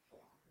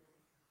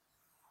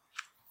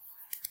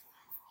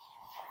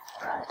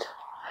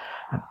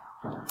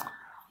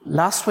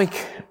Last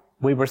week,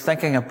 we were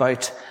thinking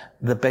about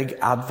the big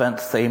Advent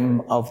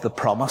theme of the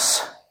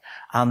promise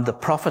and the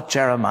prophet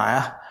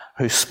Jeremiah,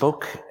 who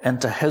spoke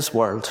into his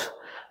world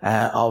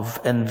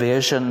of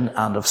invasion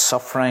and of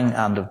suffering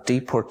and of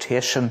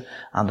deportation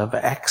and of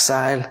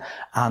exile,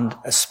 and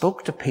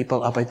spoke to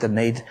people about the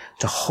need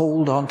to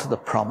hold on to the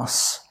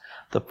promise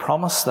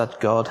that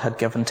God had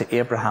given to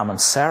Abraham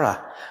and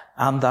Sarah,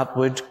 and that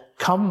would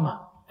come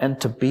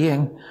into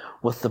being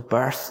with the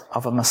birth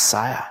of a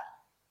Messiah.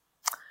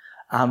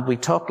 And we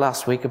talked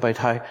last week about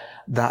how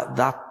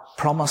that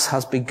promise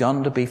has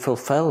begun to be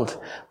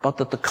fulfilled, but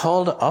that the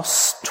call to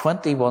us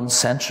 21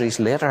 centuries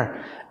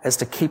later is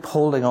to keep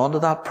holding on to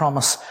that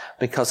promise,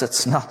 because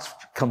it's not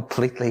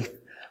completely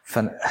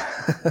finished.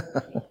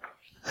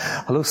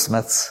 Hello,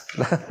 Smiths.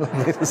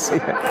 Lovely to see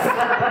you.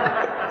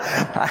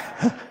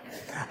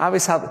 I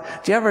always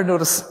have, do you ever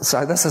notice,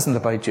 sorry, this isn't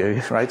about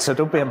you, right? So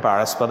don't be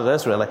embarrassed, but it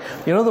is really.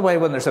 You know the way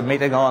when there's a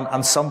meeting on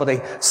and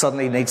somebody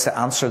suddenly needs to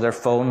answer their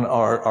phone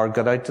or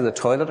get out to the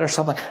toilet or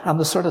something, and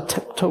they sort of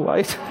tiptoe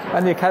out,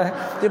 and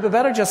you'd be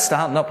better just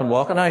standing up and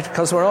walking out,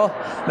 because we're all,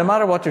 no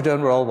matter what you're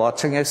doing, we're all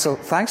watching you. So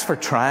thanks for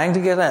trying to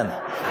get in,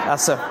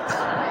 as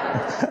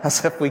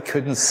if we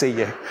couldn't see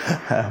you.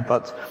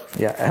 But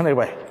yeah,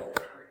 anyway.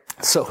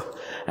 So,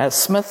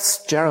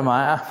 Smith's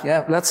Jeremiah,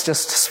 let's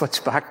just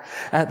switch back.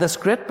 This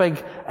great big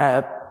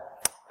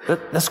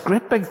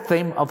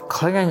theme of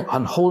clinging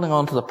and holding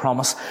on to the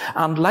promise,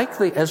 and like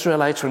the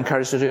Israelites were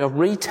encouraged to do, of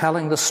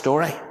retelling the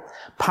story,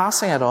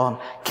 passing it on,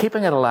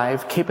 keeping it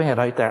alive, keeping it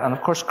out there. And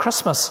of course,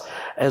 Christmas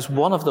is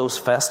one of those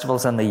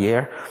festivals in the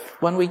year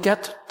when we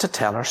get to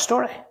tell our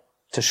story,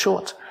 to show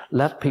it,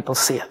 let people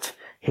see it,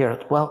 hear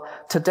it. Well,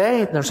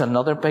 today there's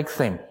another big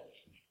theme.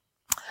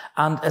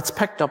 And it's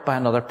picked up by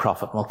another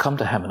prophet, and we'll come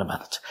to him in a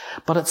minute.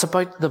 But it's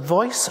about the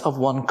voice of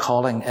one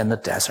calling in the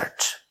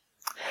desert.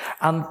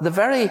 And the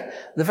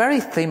very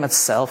theme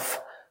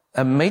itself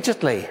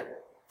immediately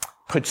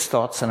puts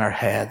thoughts in our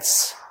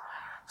heads.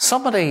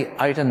 Somebody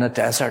out in the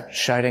desert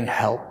shouting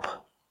help.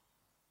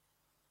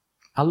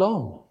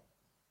 Alone.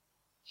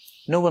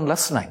 No one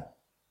listening.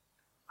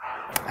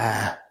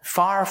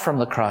 Far from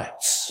the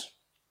crowds.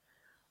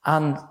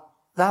 And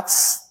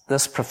that's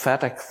this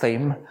prophetic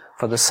theme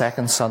for the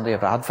second Sunday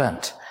of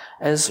Advent,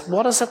 is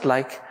what is it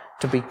like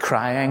to be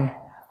crying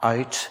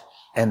out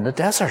in the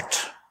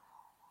desert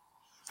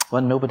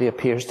when nobody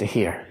appears to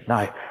hear?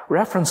 Now,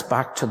 reference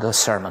back to the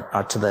sermon,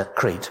 or to the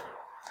creed.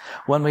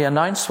 When we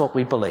announce what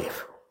we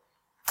believe,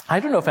 I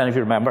don't know if any of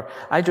you remember,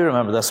 I do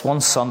remember this one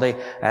Sunday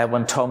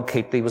when Tom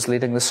Keatley was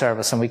leading the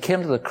service, and we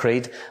came to the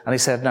creed, and he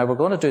said, now we're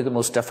going to do the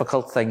most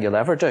difficult thing you'll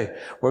ever do.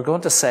 We're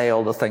going to say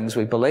all the things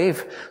we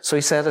believe. So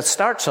he said, it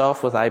starts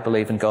off with I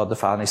believe in God the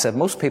Father. And he said,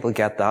 most people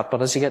get that,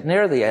 but as you get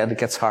near the end, it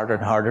gets harder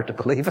and harder to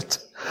believe it.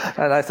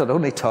 And I thought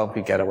only Tom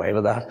could get away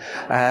with that.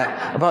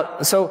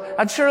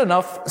 And sure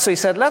enough, so he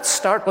said, let's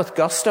start with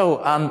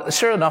gusto. And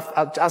sure enough,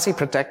 as he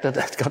predicted,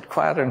 it got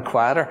quieter and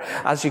quieter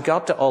as you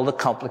got to all the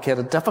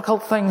complicated,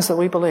 difficult things that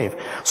we believe.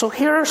 So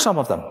here are some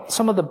of them,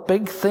 some of the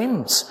big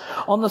themes.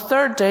 On the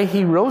third day,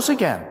 he rose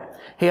again.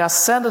 He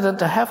ascended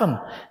into heaven.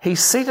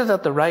 He's seated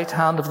at the right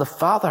hand of the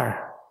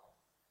Father.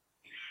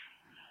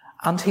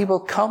 And he will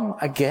come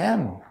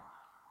again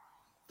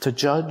to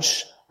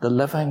judge the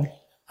living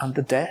and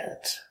the dead.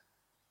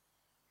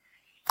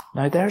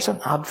 Now there's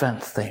an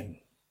Advent theme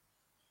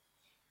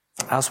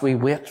as we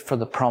wait for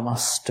the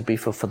promise to be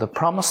fulfilled. The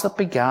promise that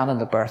began in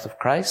the birth of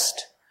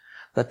Christ,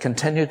 that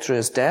continued through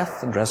his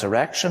death and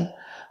resurrection,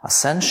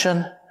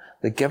 ascension,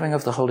 the giving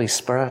of the Holy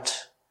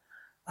Spirit,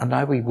 and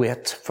now we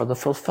wait for the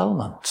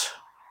fulfillment.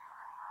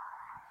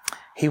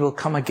 He will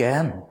come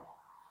again.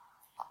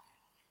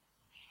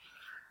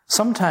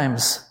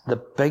 Sometimes the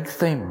big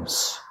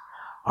themes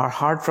are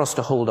hard for us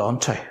to hold on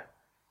to,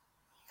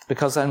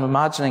 because I'm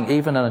imagining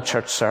even in a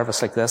church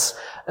service like this,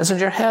 isn't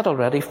your head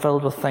already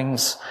filled with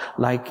things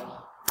like,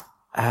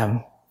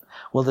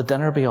 will the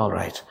dinner be all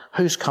right?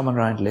 Who's coming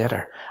round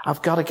later?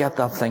 I've got to get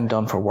that thing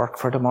done for work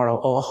for tomorrow.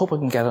 Oh, I hope I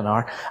can get an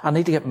hour. I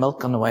need to get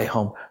milk on the way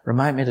home.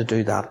 Remind me to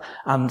do that.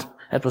 And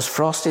it was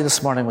frosty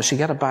this morning. We should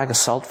get a bag of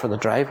salt for the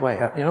driveway.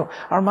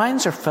 Our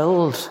minds are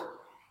filled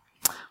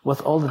with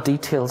all the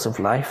details of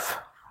life.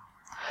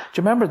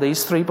 Do you remember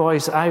these three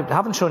boys? I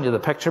haven't shown you the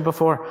picture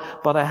before,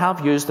 but I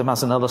have used them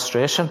as an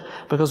illustration,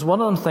 because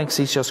one of them thinks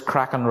he's just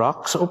cracking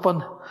rocks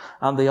open,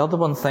 and the other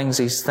one thinks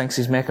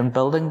he's making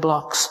building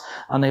blocks,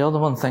 and the other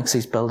one thinks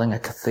he's building a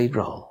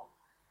cathedral.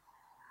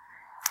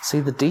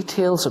 See the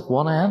details at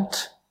one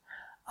end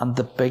and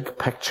the big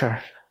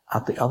picture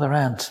at the other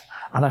end.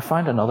 And I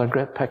found another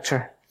great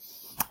picture.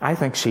 I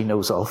think she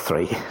knows all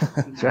three,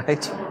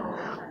 right?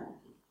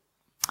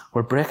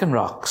 We're breaking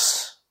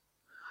rocks.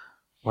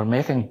 We're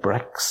making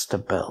bricks to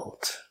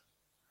build.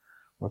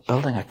 We're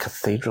building a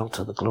cathedral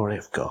to the glory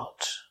of God.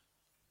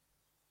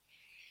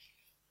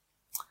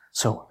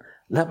 So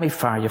let me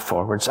fire you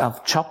forwards.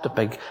 I've chopped a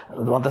big,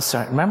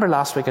 remember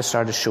last week I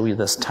started to show you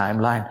this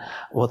timeline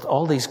with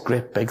all these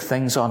great big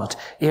things on it.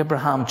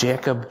 Abraham,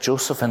 Jacob,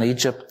 Joseph in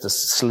Egypt, the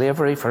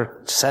slavery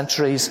for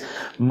centuries.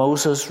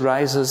 Moses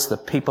rises, the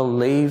people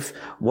leave,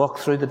 walk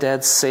through the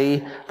Dead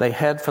Sea. They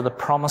head for the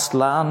promised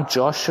land.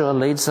 Joshua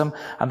leads them.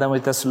 And then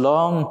with this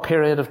long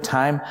period of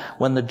time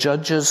when the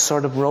judges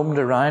sort of roamed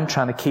around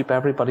trying to keep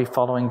everybody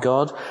following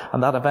God.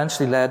 And that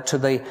eventually led to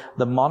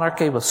the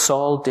monarchy with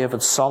Saul,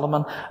 David,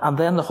 Solomon. And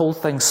then the whole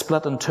thing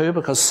split in two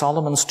because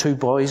Solomon's two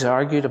boys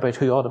argued about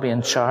who ought to be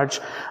in charge,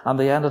 and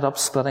they ended up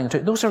splitting in two.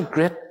 Those are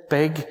great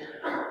big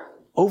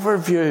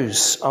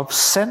overviews of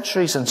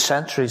centuries and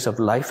centuries of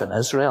life in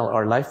Israel,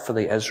 or life for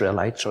the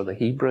Israelites or the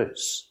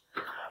Hebrews.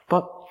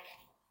 But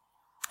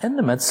in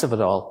the midst of it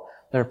all,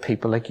 there are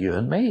people like you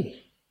and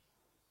me.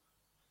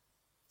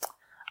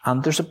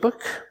 And there's a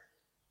book,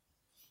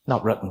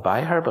 not written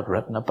by her, but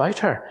written about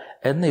her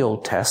in the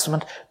Old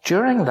Testament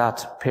during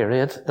that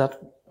period that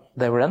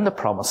they were in the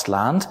promised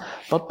land,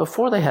 but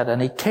before they had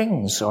any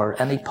kings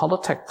or any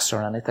politics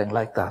or anything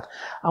like that.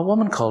 A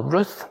woman called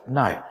Ruth.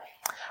 Now,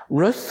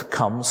 Ruth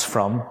comes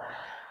from,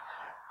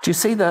 do you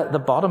see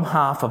the bottom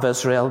half of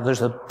Israel?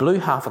 There's a blue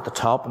half at the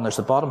top and there's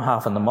the bottom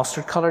half in the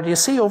mustard colour. Do you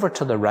see over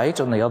to the right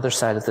on the other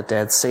side of the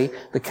Dead Sea,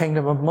 the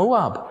kingdom of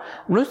Moab?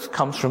 Ruth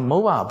comes from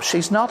Moab.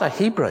 She's not a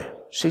Hebrew.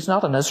 She's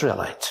not an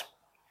Israelite.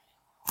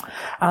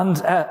 And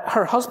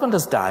her husband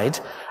has died,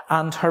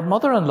 and her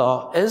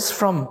mother-in-law is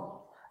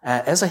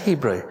a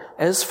Hebrew,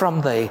 is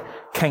from the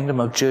kingdom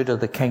of Judah,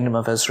 the kingdom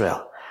of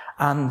Israel.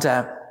 And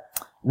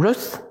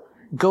Ruth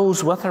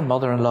goes with her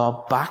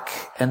mother-in-law back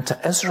into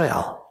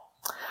Israel.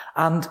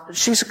 And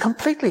she's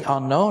completely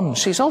unknown.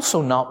 She's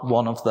also not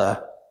one of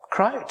the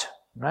crowd,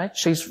 right?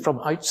 She's from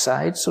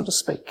outside, so to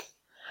speak.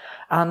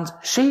 And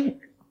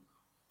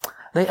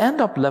they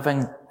end up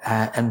living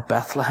in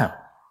Bethlehem,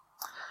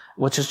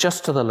 which is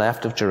just to the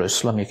left of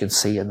Jerusalem. You can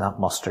see in that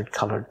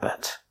mustard-coloured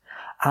bit.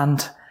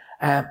 And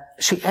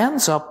she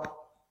ends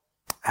up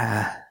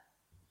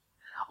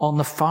on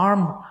the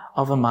farm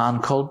of a man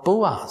called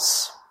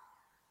Boaz.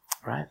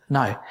 Right?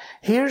 Now,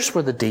 here's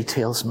where the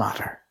details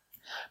matter.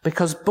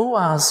 Because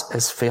Boaz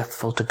is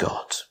faithful to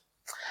God.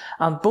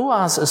 And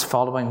Boaz is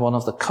following one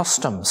of the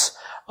customs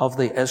of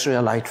the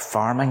Israelite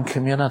farming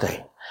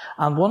community.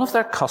 And one of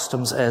their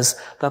customs is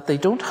that they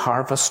don't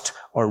harvest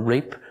or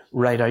reap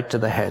right out to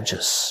the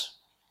hedges.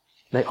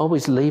 They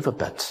always leave a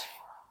bit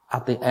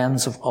at the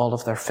ends of all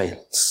of their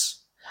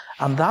fields.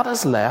 And that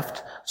is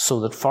left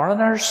so that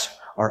foreigners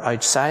or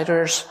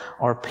outsiders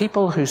or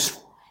people whose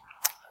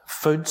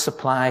food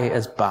supply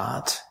is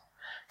bad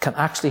can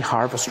actually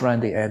harvest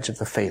around the edge of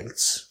the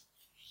fields.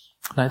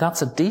 Now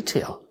that's a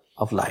detail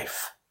of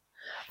life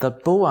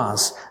that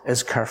Boaz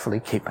is carefully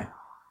keeping.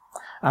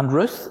 And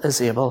Ruth is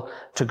able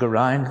to go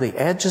around the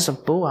edges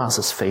of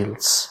Boaz's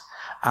fields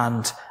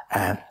and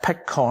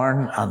pick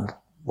corn and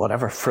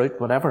whatever fruit,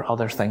 whatever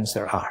other things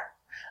there are.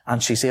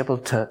 And she's able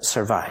to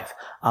survive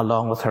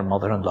along with her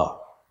mother-in-law.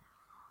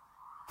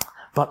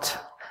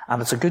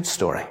 And it's a good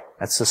story.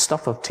 It's the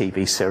stuff of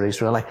TV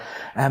series, really.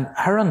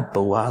 Her and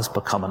Boaz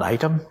become an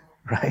item,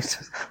 right?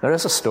 There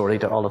is a story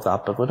to all of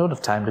that, but we don't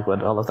have time to go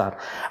into all of that.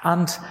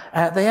 And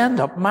they end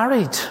up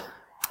married.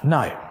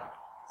 Now,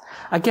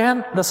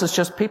 again, this is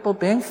just people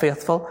being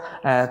faithful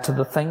to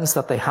the things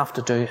that they have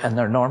to do in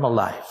their normal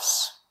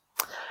lives.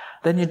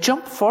 Then you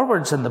jump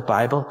forwards in the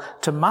Bible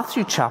to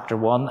Matthew chapter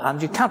 1,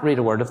 and you can't read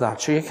a word of that.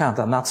 Sure you can't,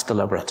 and that's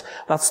deliberate.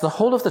 That's the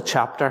whole of the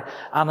chapter,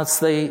 and it's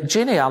the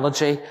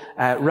genealogy.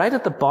 Right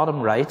at the bottom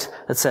right,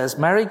 it says,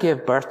 Mary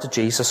gave birth to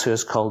Jesus, who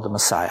is called the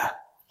Messiah.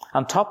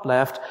 And top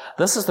left,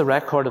 this is the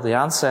record of the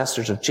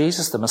ancestors of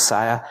Jesus the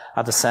Messiah,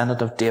 a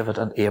descendant of David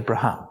and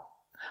Abraham.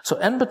 So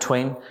in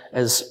between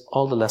is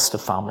all the list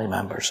of family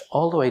members,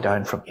 all the way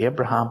down from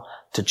Abraham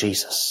to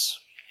Jesus.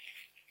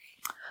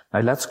 Now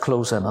let's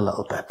close in a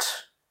little bit.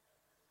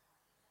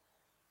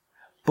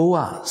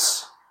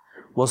 Boaz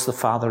was the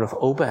father of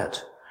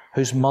Obed,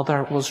 whose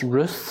mother was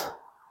Ruth.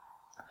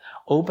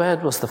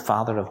 Obed was the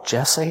father of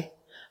Jesse.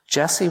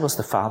 Jesse was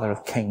the father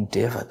of King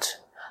David.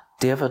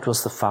 David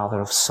was the father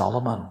of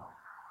Solomon.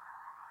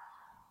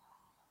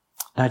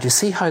 Now, do you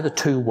see how the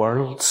two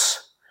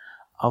worlds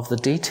of the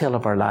detail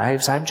of our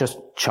lives, I'm just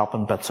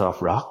chopping bits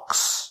off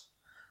rocks,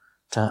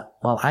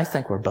 I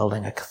think we're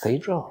building a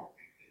cathedral.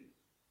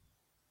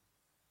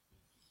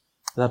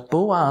 That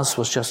Boaz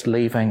was just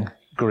leaving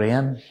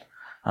grain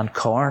and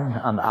corn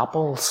and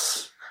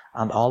apples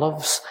and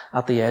olives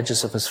at the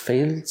edges of his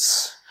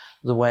fields,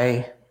 the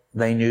way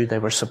they knew they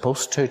were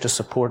supposed to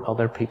support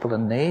other people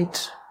in need.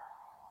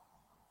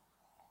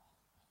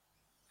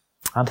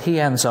 And he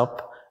ends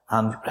up,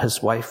 and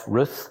his wife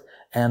Ruth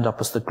end up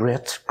as the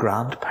great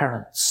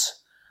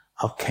grandparents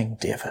of King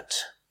David.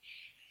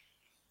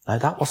 Now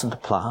that wasn't a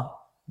plan.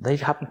 They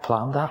hadn't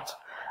planned that.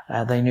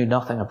 They knew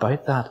nothing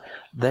about that.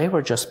 They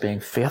were just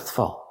being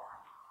faithful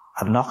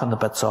and knocking the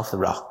bits off the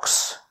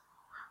rocks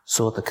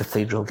so the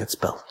cathedral gets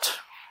built.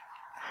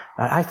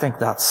 I think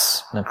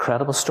that's an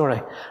incredible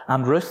story.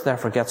 And Ruth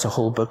therefore gets a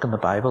whole book in the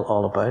Bible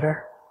all about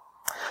her.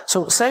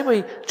 So say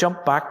we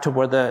jump back to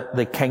where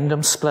the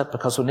kingdom split,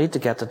 because we need to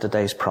get to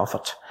today's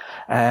prophet.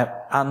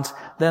 And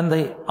then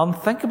the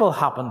unthinkable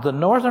happened. The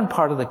northern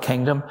part of the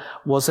kingdom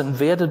was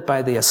invaded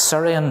by the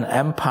Assyrian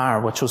Empire,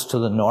 which was to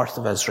the north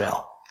of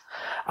Israel.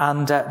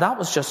 And that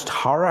was just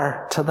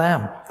horror to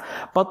them.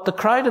 But the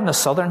crowd in the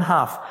southern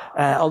half,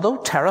 although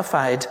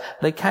terrified,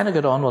 they kind of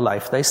got on with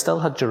life. They still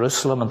had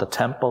Jerusalem and the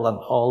temple, and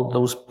all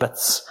those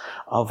bits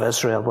of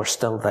Israel were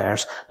still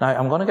theirs. Now,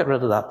 I'm going to get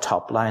rid of that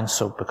top line,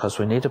 because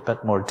we need a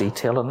bit more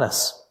detail in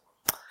this.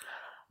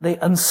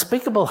 The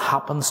unspeakable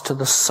happens to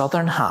the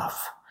southern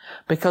half,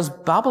 because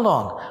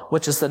Babylon,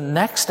 which is the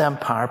next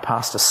empire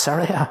past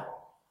Assyria,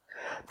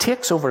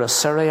 takes over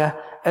Assyria,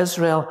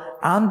 Israel,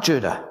 and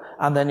Judah.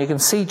 And then you can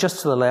see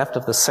just to the left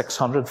of the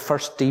 600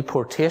 first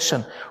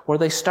deportation, where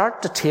they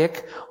start to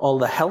take all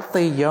the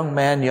healthy young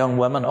men, young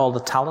women, all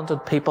the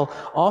talented people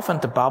off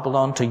into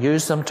Babylon to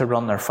use them to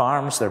run their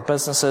farms, their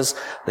businesses,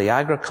 the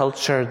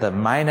agriculture, the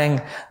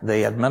mining,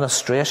 the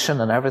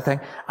administration and everything.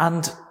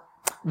 And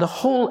the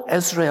whole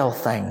Israel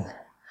thing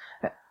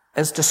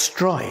is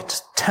destroyed,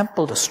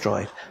 temple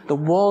destroyed, the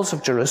walls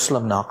of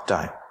Jerusalem knocked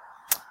down.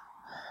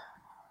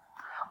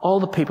 All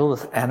the people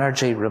with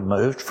energy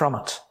removed from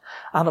it.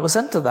 And it was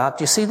into that,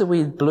 you see the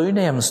wee blue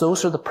names,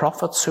 those are the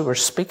prophets who were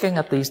speaking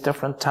at these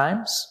different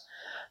times.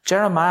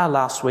 Jeremiah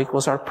last week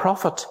was our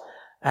prophet,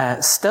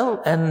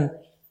 still in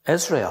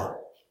Israel.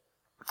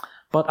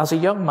 But as a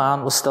young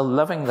man was still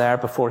living there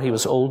before he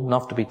was old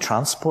enough to be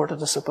transported,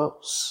 I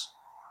suppose.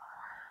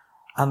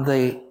 And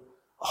the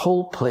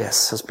whole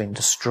place has been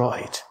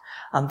destroyed.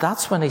 And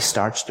that's when he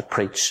starts to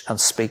preach and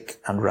speak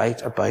and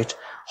write about,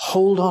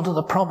 hold on to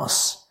the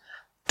promise.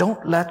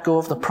 Don't let go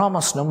of the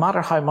promise, no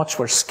matter how much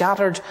we're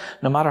scattered,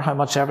 no matter how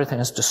much everything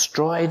is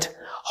destroyed.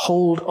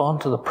 Hold on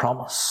to the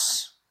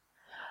promise.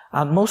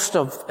 And most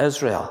of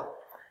Israel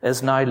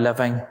is now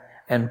living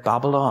in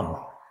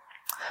Babylon.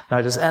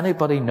 Now, does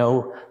anybody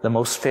know the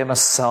most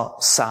famous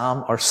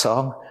psalm or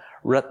song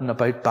written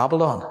about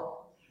Babylon?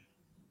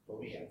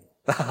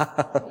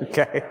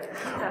 Okay.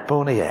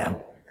 Boney M.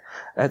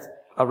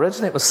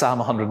 Originally it was Psalm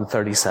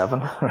 137,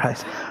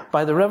 right?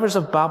 By the rivers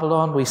of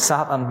Babylon we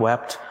sat and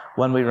wept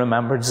when we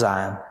remembered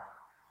Zion.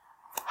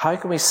 How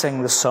can we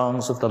sing the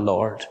songs of the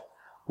Lord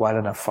while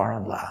in a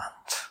foreign land?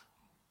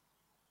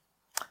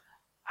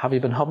 Have you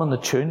been humming the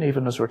tune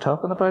even as we're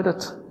talking about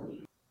it?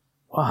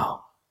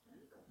 Wow.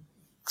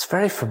 It's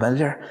very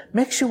familiar.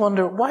 Makes you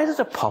wonder, why did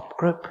a pop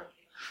group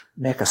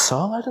make a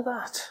song out of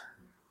that?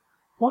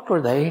 What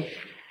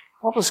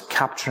was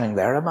capturing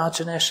their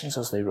imaginations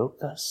as they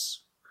wrote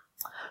this?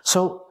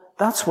 So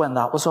that's when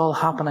that was all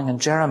happening,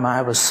 and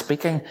Jeremiah was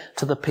speaking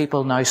to the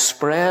people now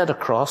spread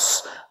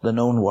across the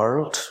known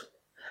world.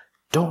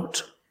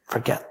 Don't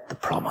forget the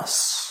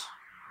promise.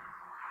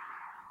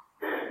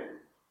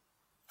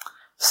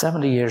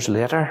 70 years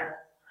later,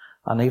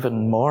 and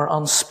even more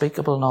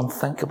unspeakable and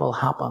unthinkable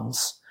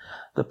happens.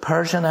 The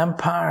Persian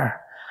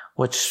Empire,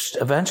 which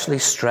eventually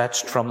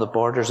stretched from the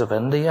borders of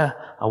India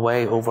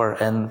away over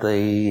in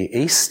the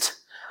east,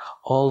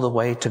 all the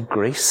way to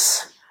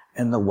Greece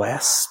in the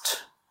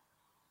west.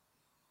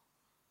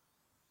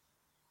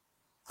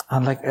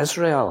 And like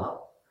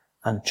Israel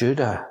and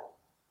Judah,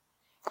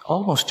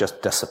 almost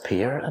just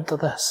disappear into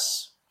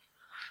this.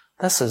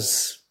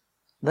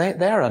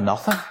 They're a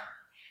nothing.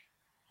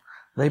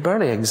 They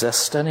barely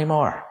exist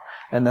anymore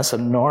in this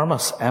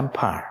enormous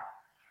empire.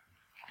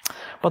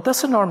 But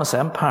this enormous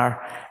empire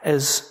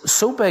is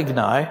so big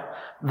now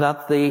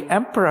that the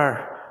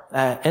emperor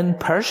in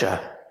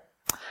Persia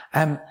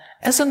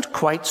isn't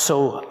quite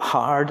so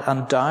hard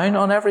and down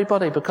on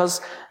everybody,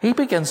 because he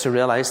begins to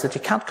realize that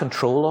you can't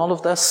control all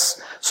of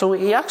this. So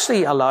he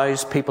actually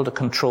allows people to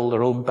control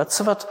their own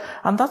bits of it.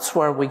 And that's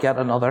where we get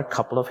another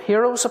couple of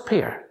heroes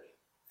appear.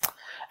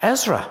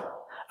 Ezra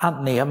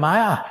and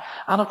Nehemiah.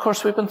 And of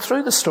course, we've been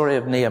through the story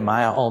of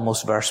Nehemiah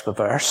almost verse by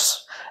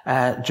verse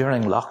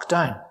during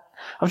lockdown.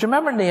 And do you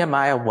remember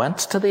Nehemiah went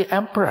to the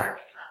emperor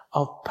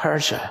of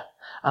Persia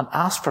and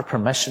asked for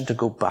permission to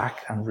go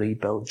back and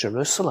rebuild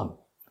Jerusalem?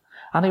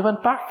 And he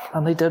went back,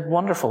 and they did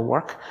wonderful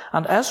work.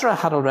 And Ezra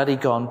had already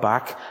gone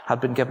back,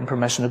 had been given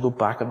permission to go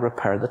back and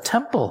repair the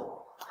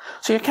temple.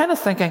 So you're kind of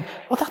thinking,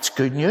 well, that's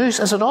good news.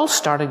 Is it all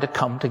starting to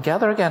come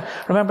together again?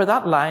 Remember,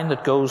 that line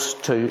that goes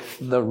to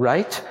the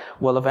right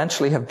will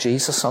eventually have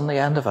Jesus on the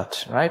end of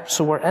it, right?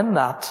 So we're in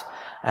that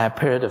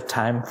period of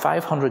time,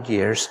 500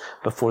 years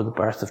before the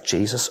birth of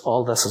Jesus.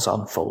 All this is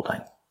unfolding.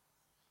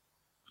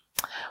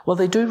 Well,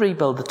 they do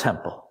rebuild the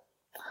temple.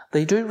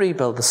 They do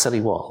rebuild the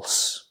city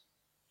walls.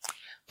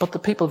 But the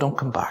people don't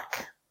come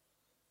back.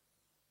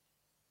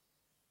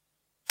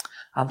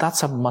 And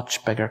that's a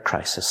much bigger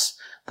crisis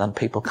than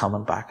people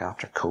coming back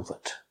after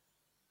COVID.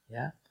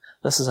 Yeah?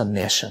 This is a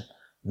nation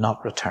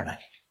not returning.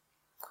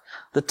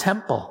 The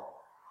temple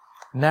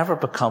never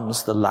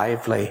becomes the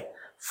lively,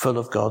 full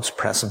of God's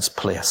presence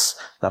place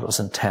that it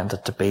was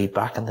intended to be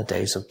back in the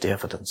days of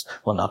David.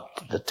 Well, not,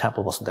 the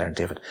temple wasn't there in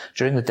David.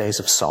 During the days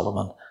of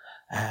Solomon,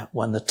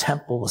 when the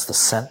temple was the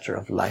center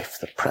of life,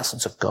 the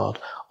presence of God,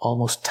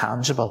 almost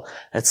tangible.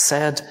 It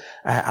said,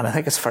 and I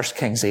think it's 1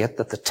 Kings 8,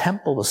 that the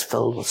temple was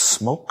filled with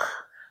smoke,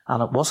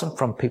 and it wasn't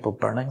from people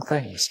burning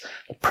things.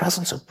 The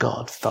presence of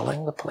God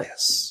filling the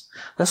place.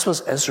 This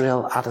was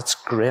Israel at its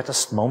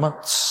greatest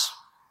moments.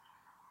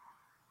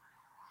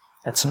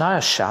 It's now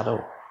a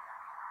shadow.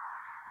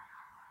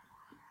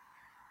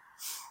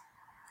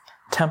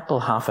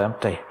 Temple half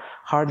empty,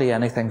 hardly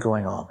anything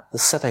going on. The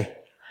city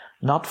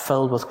not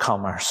filled with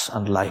commerce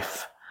and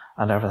life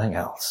and everything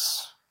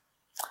else.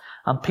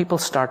 And people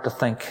start to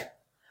think,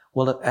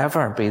 will it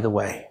ever be the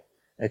way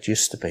it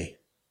used to be?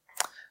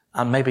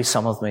 And maybe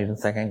some of them even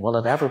thinking, will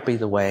it ever be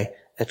the way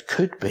it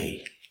could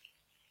be?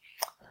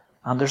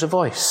 And there's a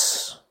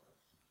voice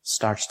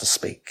starts to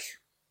speak.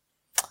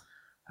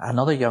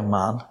 Another young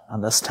man,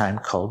 and this time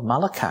called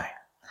Malachi.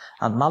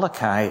 And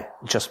Malachi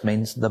just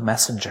means the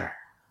messenger.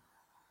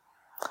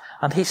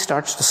 And he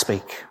starts to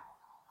speak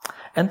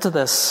into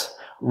this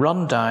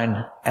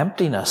run-down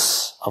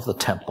emptiness of the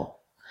temple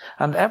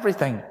and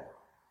everything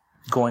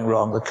going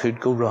wrong that could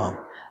go wrong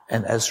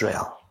in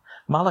Israel.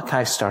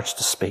 Malachi starts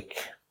to speak.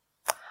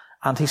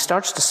 And he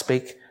starts to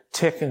speak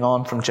taking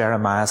on from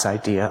Jeremiah's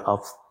idea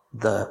of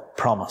the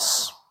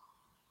promise.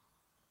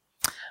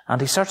 And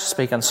he starts to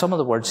speak, and some of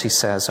the words he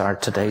says are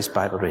today's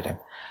Bible reading.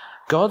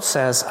 God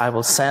says, I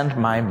will send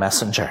my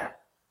messenger.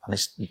 And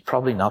he's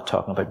probably not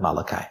talking about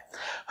Malachi.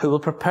 Who will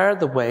prepare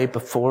the way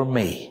before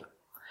me.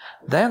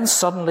 Then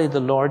suddenly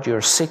the Lord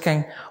you're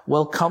seeking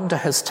will come to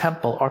his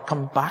temple, or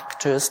come back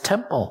to his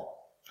temple.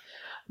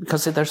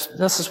 Because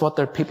this is what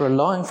their people are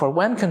longing for.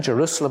 When can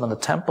Jerusalem and the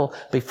temple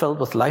be filled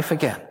with life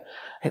again?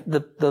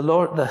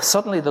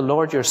 Suddenly the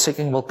Lord you're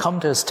seeking will come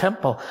to his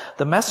temple.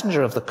 The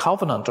messenger of the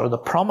covenant, or the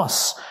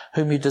promise,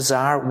 whom you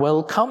desire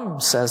will come,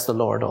 says the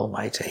Lord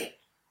Almighty.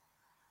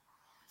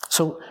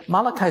 So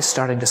Malachi is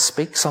starting to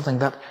speak something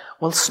that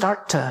will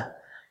start to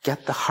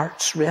get the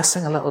hearts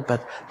racing a little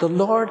bit. The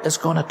Lord is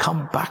going to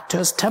come back to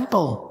his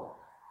temple.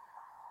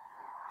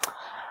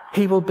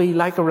 He will be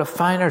like a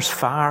refiner's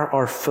fire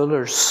or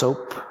fuller's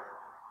soap.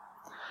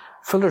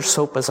 Fuller's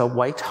soap is a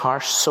white,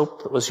 harsh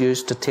soap that was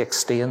used to take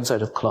stains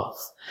out of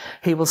cloth.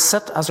 He will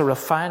sit as a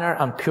refiner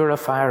and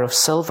purifier of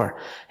silver.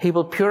 He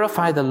will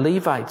purify the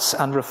Levites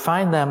and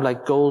refine them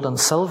like gold and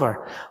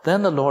silver.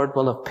 Then the Lord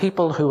will have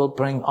people who will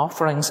bring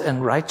offerings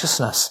in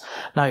righteousness.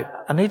 Now,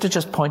 I need to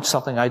just point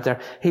something out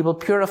there. He will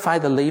purify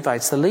the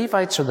Levites. The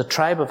Levites are the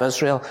tribe of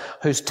Israel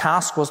whose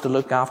task was to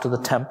look after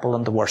the temple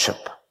and the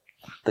worship,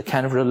 the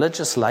kind of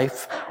religious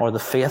life or the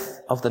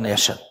faith of the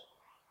nation.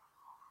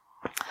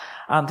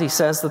 And he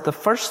says that the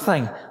first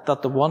thing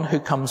that the one who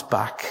comes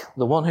back,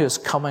 the one who is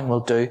coming, will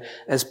do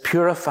is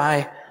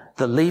purify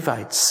the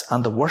Levites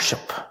and the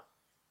worship.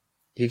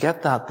 You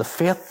get that? The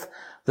faith,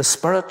 the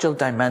spiritual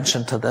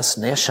dimension to this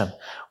nation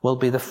will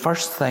be the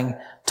first thing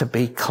to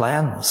be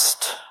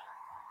cleansed.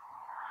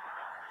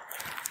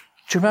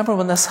 Do you remember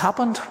when this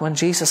happened? When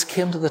Jesus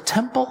came to the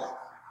temple?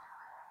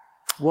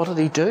 What did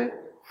he do?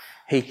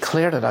 He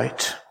cleared it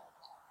out.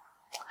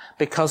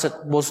 Because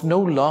it was no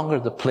longer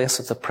the place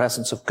of the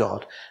presence of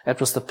God.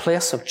 It was the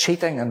place of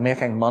cheating and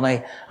making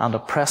money and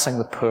oppressing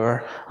the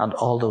poor and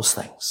all those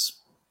things.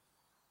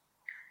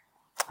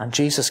 And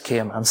Jesus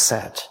came and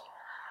said,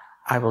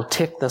 I will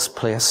take this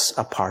place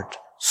apart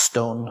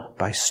stone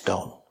by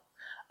stone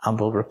and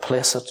will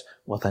replace it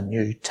with a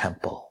new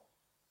temple.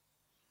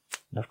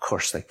 And of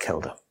course they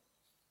killed him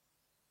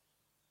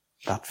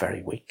that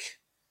very week.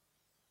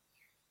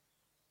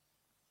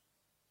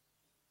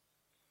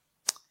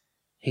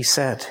 He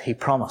said, he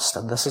promised,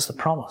 and this is the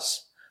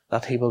promise,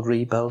 that he will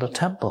rebuild a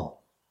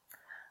temple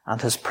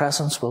and his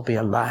presence will be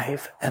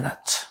alive in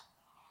it.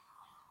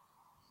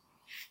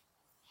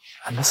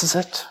 And this is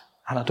it.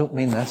 And I don't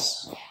mean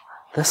this.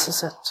 This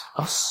is it.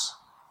 Us.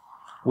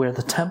 We're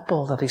the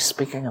temple that he's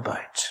speaking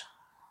about.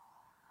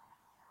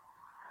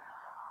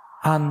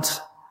 And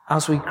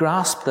as we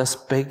grasp this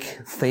big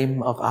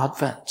theme of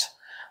Advent,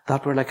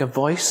 that we're like a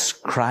voice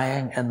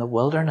crying in the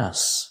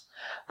wilderness.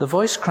 The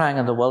voice crying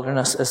in the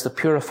wilderness is the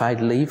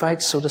purified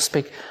Levites, so to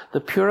speak, the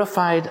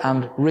purified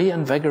and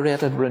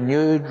reinvigorated,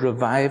 renewed,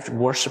 revived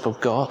worship of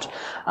God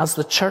as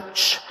the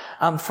church.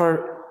 And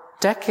for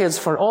decades,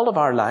 for all of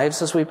our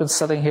lives, as we've been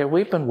sitting here,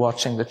 we've been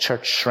watching the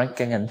church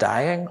shrinking and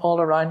dying all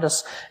around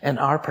us in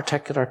our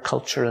particular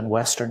culture in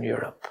Western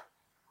Europe.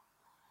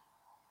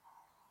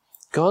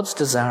 God's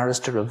desire is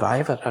to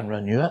revive it and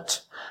renew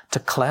it, to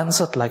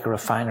cleanse it like a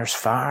refiner's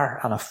fire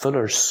and a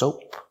fuller's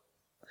soap.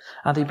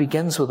 And he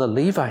begins with the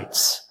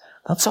Levites.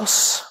 That's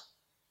us.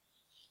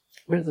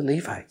 We're the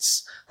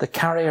Levites, the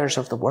carriers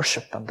of the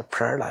worship and the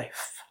prayer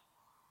life.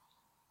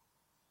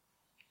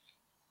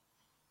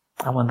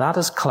 And when that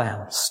is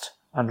cleansed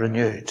and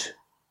renewed,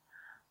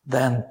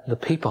 then the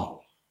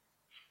people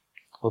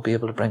will be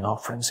able to bring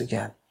offerings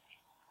again.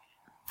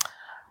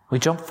 We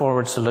jump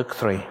forwards to Luke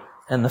 3.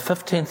 In the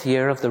 15th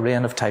year of the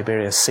reign of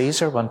Tiberius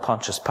Caesar, when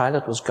Pontius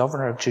Pilate was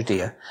governor of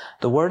Judea,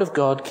 the word of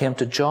God came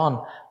to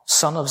John,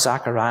 son of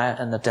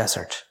Zechariah, in the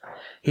desert.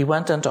 He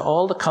went into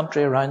all the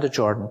country around the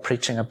Jordan,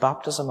 preaching a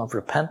baptism of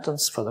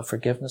repentance for the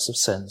forgiveness of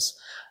sins,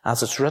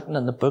 as it's written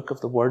in the book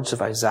of the words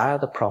of Isaiah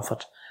the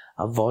prophet,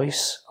 a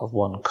voice of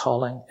one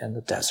calling in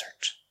the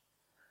desert.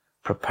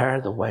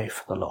 Prepare the way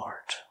for the Lord.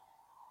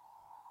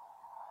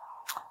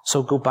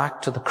 So go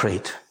back to the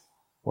creed,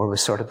 where we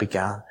sort of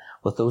began,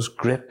 with those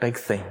great big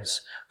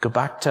themes. Go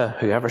back to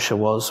whoever she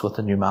was with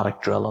the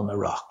pneumatic drill on the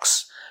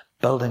rocks,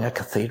 building a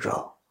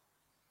cathedral.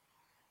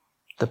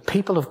 The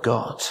people of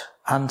God.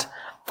 And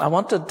I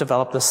want to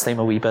develop this theme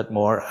a wee bit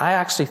more. I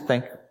actually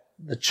think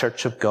the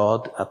Church of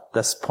God at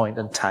this point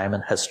in time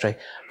in history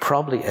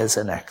probably is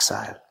in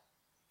exile.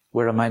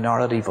 We're a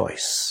minority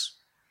voice.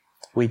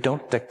 We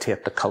don't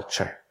dictate the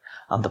culture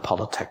and the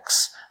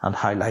politics and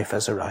how life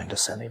is around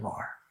us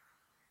anymore.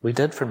 We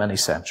did for many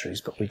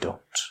centuries, but we don't.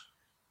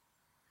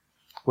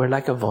 We're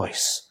like a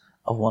voice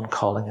of one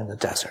calling in the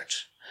desert.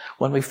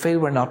 When we feel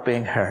we're not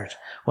being heard,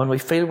 when we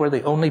feel we're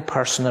the only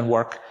person in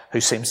work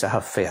who seems to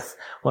have faith,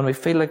 when we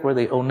feel like we're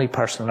the only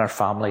person in our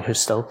family who's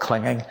still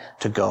clinging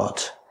to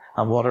God,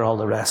 and what are all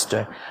the rest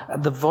doing?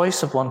 The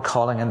voice of one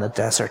calling in the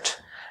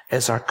desert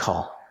is our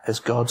call, is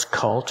God's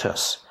call to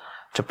us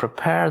to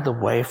prepare the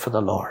way for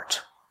the Lord.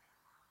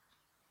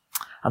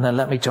 And then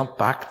let me jump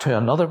back to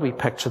another wee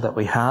picture that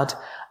we had,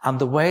 and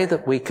the way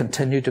that we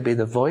continue to be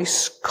the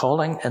voice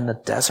calling in the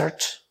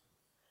desert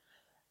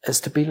is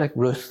to be like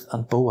Ruth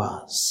and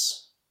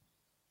Boaz.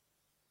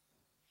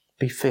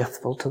 Be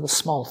faithful to the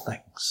small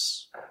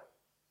things.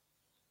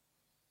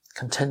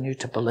 Continue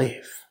to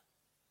believe.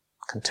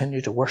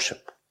 Continue to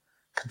worship.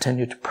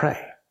 Continue to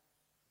pray.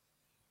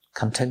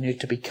 Continue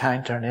to be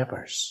kind to our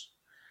neighbours.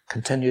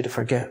 Continue to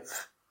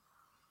forgive.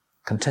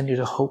 Continue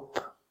to hope.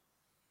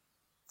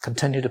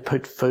 Continue to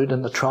put food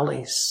in the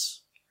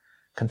trolleys.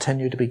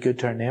 Continue to be good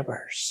to our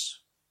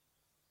neighbours.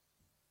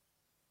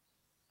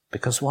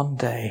 Because one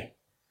day,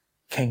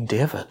 King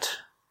David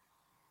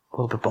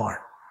will be born.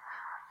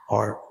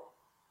 Or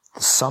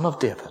the son of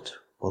David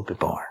will be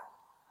born.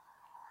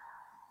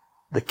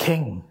 The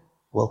king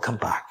will come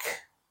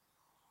back.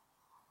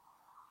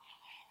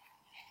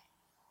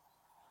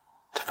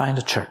 To find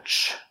a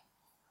church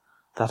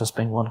that has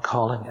been one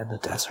calling in the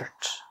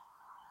desert.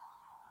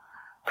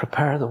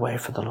 Prepare the way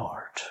for the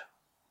Lord.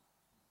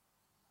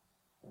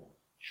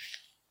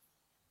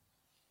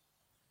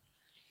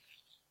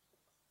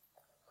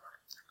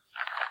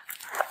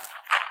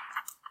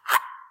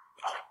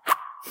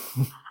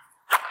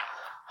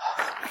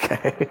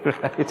 Okay,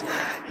 right.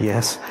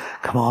 Yes,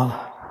 come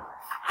on.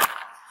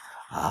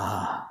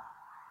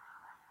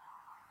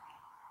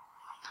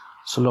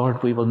 So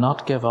Lord, we will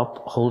not give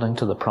up holding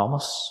to the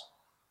promise.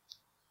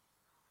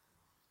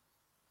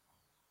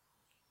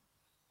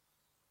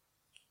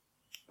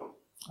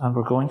 And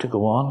we're going to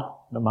go on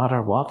no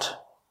matter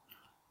what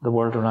the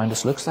world around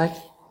us looks like.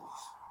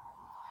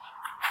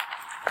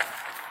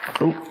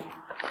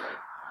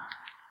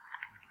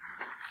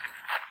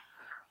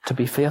 To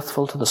be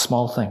faithful to the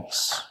small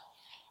things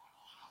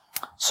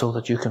so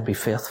that you can be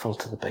faithful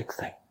to the big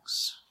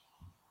things.